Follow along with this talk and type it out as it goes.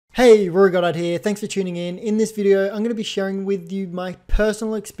Hey, Rory Goddard here. Thanks for tuning in. In this video, I'm going to be sharing with you my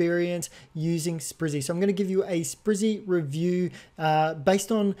personal experience using Sprizzy. So I'm going to give you a Sprizzy review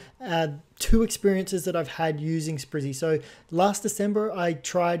based on two experiences that I've had using Sprizzy. So last December, I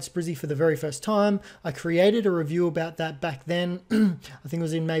tried Sprizzy for the very first time. I created a review about that back then. I think it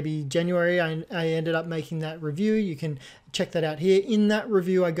was in maybe January. I ended up making that review. You can check that out here. In that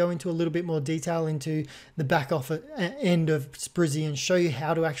review, I go into a little bit more detail into the back office end of Sprizzy and show you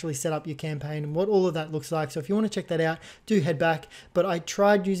how to actually set up your campaign and what all of that looks like. So if you want to check that out, do head back. But I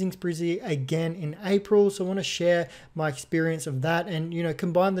tried using Sprizzy again in April. So I want to share my experience of that and,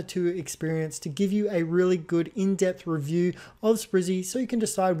 combine the two experience to give you a really good in-depth review of Sprizzy so you can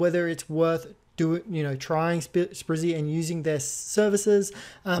decide whether it's worth trying Sprizzy and using their services.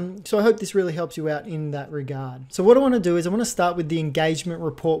 So I hope this really helps you out in that regard. So what I want to do is I want to start with the engagement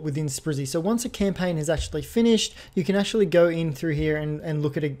report within Sprizzy. So once a campaign has actually finished, you can actually go in through here and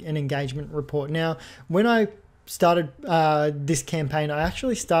look at an engagement report. Now, when I started this campaign, I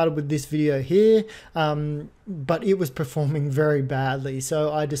actually started with this video here, but it was performing very badly.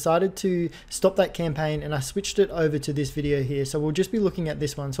 So I decided to stop that campaign and I switched it over to this video here. So we'll just be looking at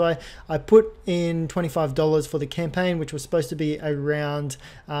this one. So I put in $25 for the campaign, which was supposed to be around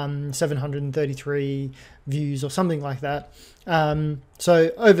 733 views or something like that.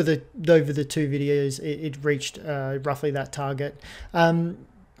 So over the two videos, it reached roughly that target.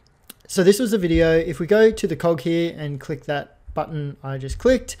 So this was a video. If we go to the cog here and click that button I just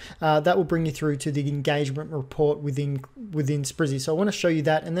clicked, that will bring you through to the engagement report within Sprizzy. So I want to show you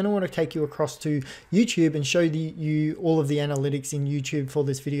that, and then I want to take you across to YouTube and show you all of the analytics in YouTube for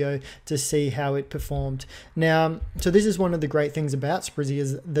this video to see how it performed. Now, so this is one of the great things about Sprizzy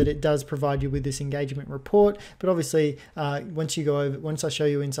is that it does provide you with this engagement report, but obviously once I show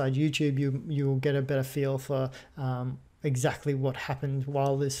you inside YouTube, you'll get a better feel for exactly what happened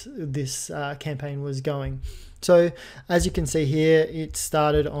while this campaign was going. So as you can see here, it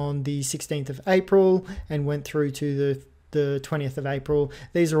started on the 16th of April and went through to the 20th of April.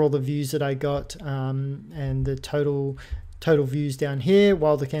 These are all the views that I got and the total views down here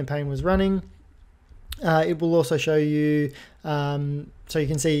while the campaign was running. It will also show you, so you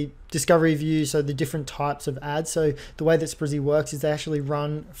can see discovery views, so the different types of ads. So the way that Sprizzy works is they actually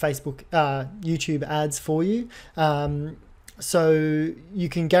run YouTube ads for you. So you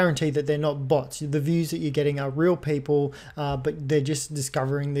can guarantee that they're not bots. The views that you're getting are real people, but they're just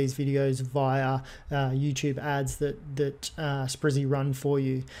discovering these videos via YouTube ads that Sprizzy run for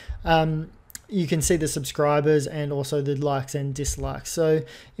you. You can see the subscribers and also the likes and dislikes. So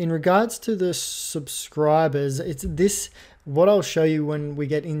in regards to the subscribers, it's this, what I'll show you when we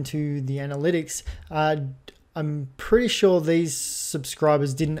get into the analytics. I'm pretty sure these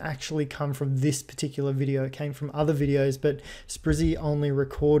subscribers didn't actually come from this particular video. It came from other videos, but Sprizzy only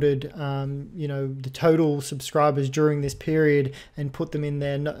recorded, the total subscribers during this period and put them in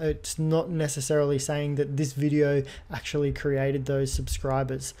there. It's not necessarily saying that this video actually created those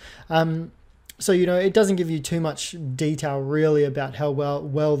subscribers. So, it doesn't give you too much detail really about how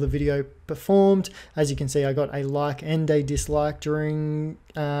well the video performed. As you can see, I got a like and a dislike during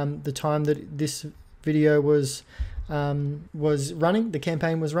the time that this video was running, the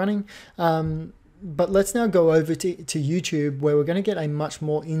campaign was running. But let's now go over to YouTube, where we're going to get a much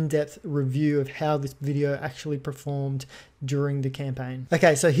more in-depth review of how this video actually performed during the campaign.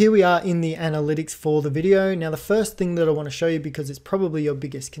 Okay, so here we are in the analytics for the video. Now, the first thing that I want to show you, because it's probably your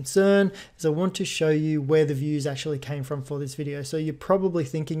biggest concern, is I want to show you where the views actually came from for this video. So you're probably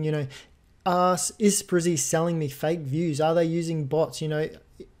thinking, is Sprizzy selling me fake views? Are they using bots?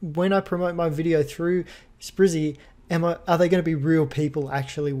 When I promote my video through Sprizzy, are they going to be real people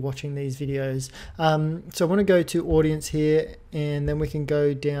actually watching these videos? So I want to go to audience here, and then we can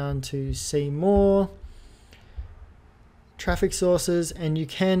go down to see more traffic sources, and you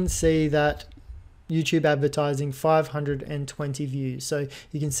can see that YouTube advertising 520 views. So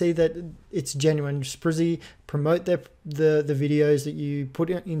you can see that it's genuine. Sprizzy promote the videos that you put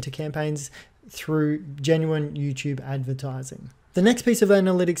into campaigns through genuine YouTube advertising. The next piece of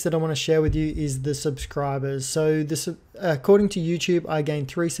analytics that I want to share with you is the subscribers. So according to YouTube, I gained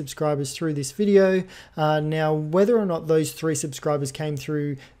 3 subscribers through this video. Now, whether or not those 3 subscribers came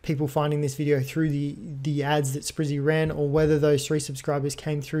through people finding this video through the ads that Sprizzy ran, or whether those 3 subscribers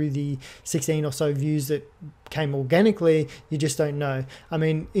came through the 16 or so views that came organically, you just don't know. I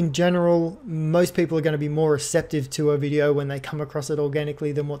mean, in general, most people are going to be more receptive to a video when they come across it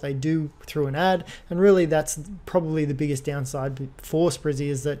organically than what they do through an ad. And really, that's probably the biggest downside for Sprizzy,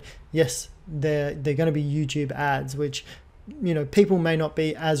 is that yes, they're going to be YouTube ads, which people may not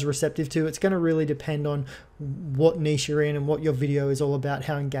be as receptive to. It's going to really depend on what niche you're in and what your video is all about,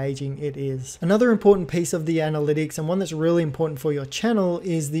 how engaging it is. Another important piece of the analytics, and one that's really important for your channel,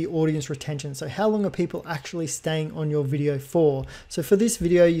 is the audience retention. So how long are people actually staying on your video for? So for this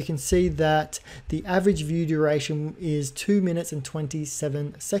video, you can see that the average view duration is 2 minutes and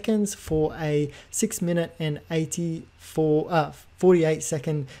 27 seconds for a 6 minute and 48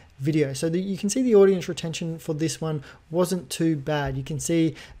 second video. So you can see the audience retention for this one wasn't too bad. You can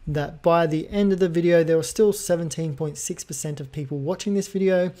see that by the end of the video, there was still 17.6% of people watching this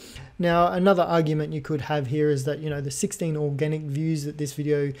video. Now, another argument you could have here is that, the 16 organic views that this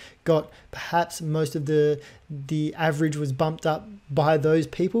video got, perhaps most of the average was bumped up by those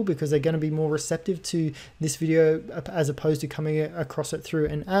people because they're going to be more receptive to this video as opposed to coming across it through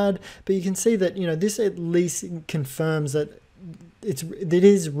an ad. But you can see that, this at least confirms that it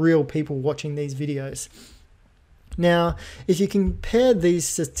is real people watching these videos. Now, if you compare these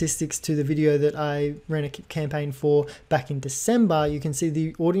statistics to the video that I ran a campaign for back in December, you can see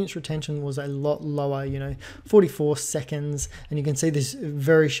the audience retention was a lot lower, 44 seconds, and you can see this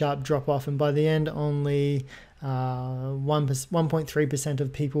very sharp drop off, and by the end only 1.3%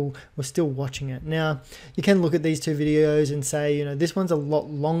 of people were still watching it. Now, you can look at these two videos and say, this one's a lot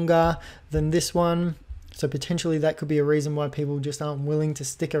longer than this one. So potentially that could be a reason why people just aren't willing to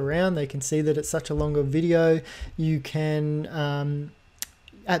stick around. They can see that it's such a longer video. You can,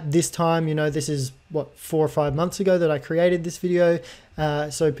 at this time, this is what, 4 or 5 months ago that I created this video.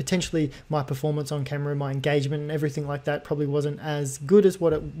 So potentially my performance on camera, my engagement and everything like that probably wasn't as good as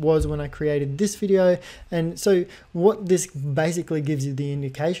what it was when I created this video. And so what this basically gives you the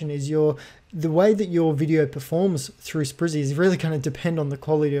indication is the way that your video performs through Sprizzy is really going to depend on the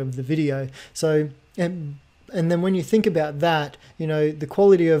quality of the video. So, and then when you think about that, the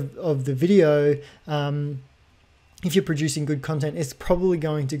quality of the video, if you're producing good content, it's probably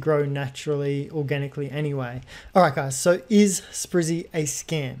going to grow naturally, organically anyway. All right, guys, so is Sprizzy a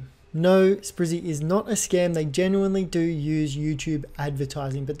scam? No, Sprizzy is not a scam. They genuinely do use YouTube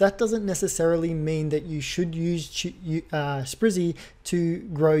advertising, but that doesn't necessarily mean that you should use Sprizzy to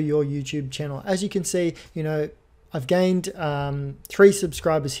grow your YouTube channel. As you can see, I've gained 3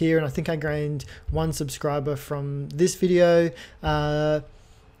 subscribers here, and I think I gained 1 subscriber from this video.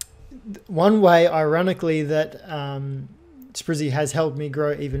 One way, ironically, that Sprizzy has helped me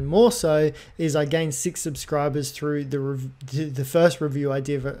grow even more so is I gained 6 subscribers through the first review I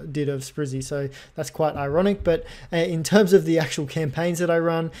did of Sprizzy. So that's quite ironic, but in terms of the actual campaigns that I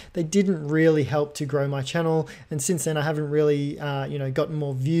run, they didn't really help to grow my channel. And since then I haven't really gotten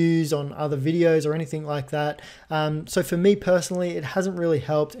more views on other videos or anything like that. So for me personally, it hasn't really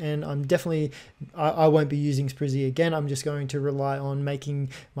helped, and I won't be using Sprizzy again. I'm just going to rely on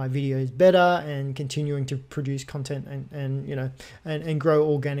making my videos better and continuing to produce content and grow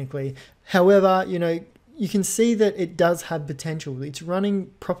organically. However, you can see that it does have potential. It's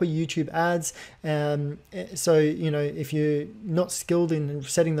running proper YouTube ads. So, if you're not skilled in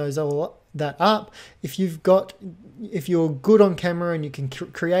setting that up, if you're good on camera and you can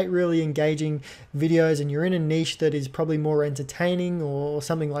create really engaging videos and you're in a niche that is probably more entertaining or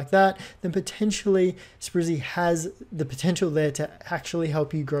something like that, then potentially Sprizzy has the potential there to actually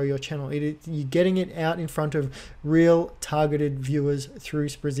help you grow your channel. You're getting it out in front of real targeted viewers through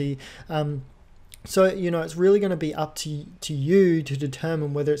Sprizzy. So, it's really going to be up to you to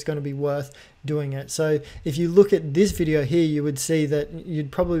determine whether it's going to be worth doing it. So if you look at this video here, you would see that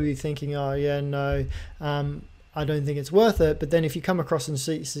you'd probably be thinking, oh yeah, no, I don't think it's worth it. But then if you come across and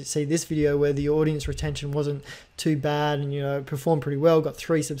see this video where the audience retention wasn't too bad and, it performed pretty well, got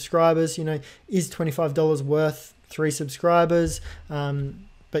 3 subscribers, is $25 worth 3 subscribers?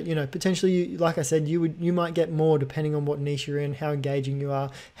 But potentially, like I said, you might get more depending on what niche you're in, how engaging you are,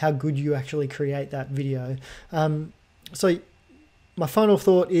 how good you actually create that video. So my final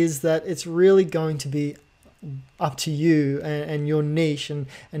thought is that it's really going to be up to you and your niche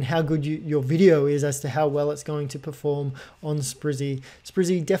and how good your video is as to how well it's going to perform on Sprizzy.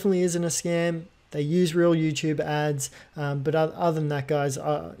 Sprizzy definitely isn't a scam. They use real YouTube ads, but other than that, guys,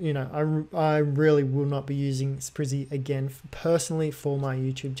 I really will not be using Sprizzy again personally for my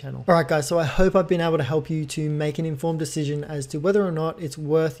YouTube channel. All right, guys, so I hope I've been able to help you to make an informed decision as to whether or not it's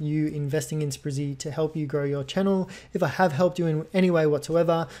worth you investing in Sprizzy to help you grow your channel. If I have helped you in any way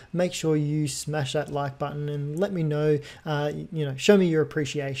whatsoever, make sure you smash that like button and let me know, show me your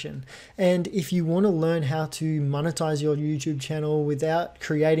appreciation. And if you want to learn how to monetize your YouTube channel without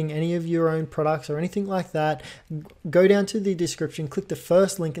creating any of your own products or anything like that, go down to the description, click the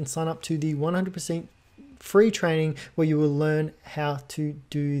first link and sign up to the 100% free training where you will learn how to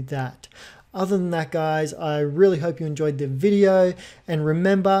do that. Other than that, guys, I really hope you enjoyed the video, and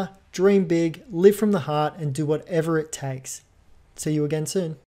remember, dream big, live from the heart, and do whatever it takes. See you again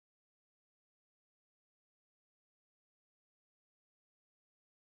soon.